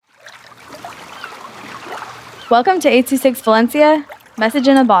Welcome to 826 Valencia, message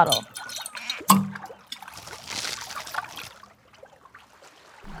in a bottle.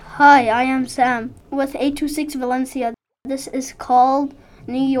 Hi, I am Sam with 826 Valencia. This is called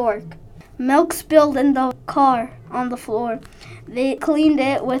New York. Milk spilled in the car on the floor. They cleaned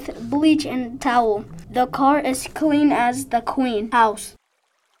it with bleach and towel. The car is clean as the Queen house.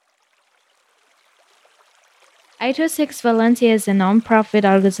 826 Valencia is a non-profit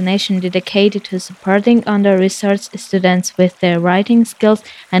organization dedicated to supporting under-researched students with their writing skills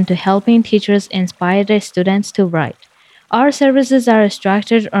and to helping teachers inspire their students to write. Our services are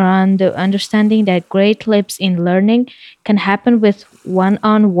structured around the understanding that great leaps in learning can happen with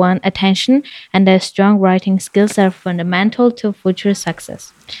one-on-one attention and that strong writing skills are fundamental to future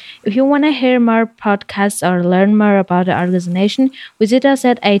success. If you want to hear more podcasts or learn more about the organization, visit us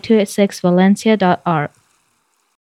at 826valencia.org.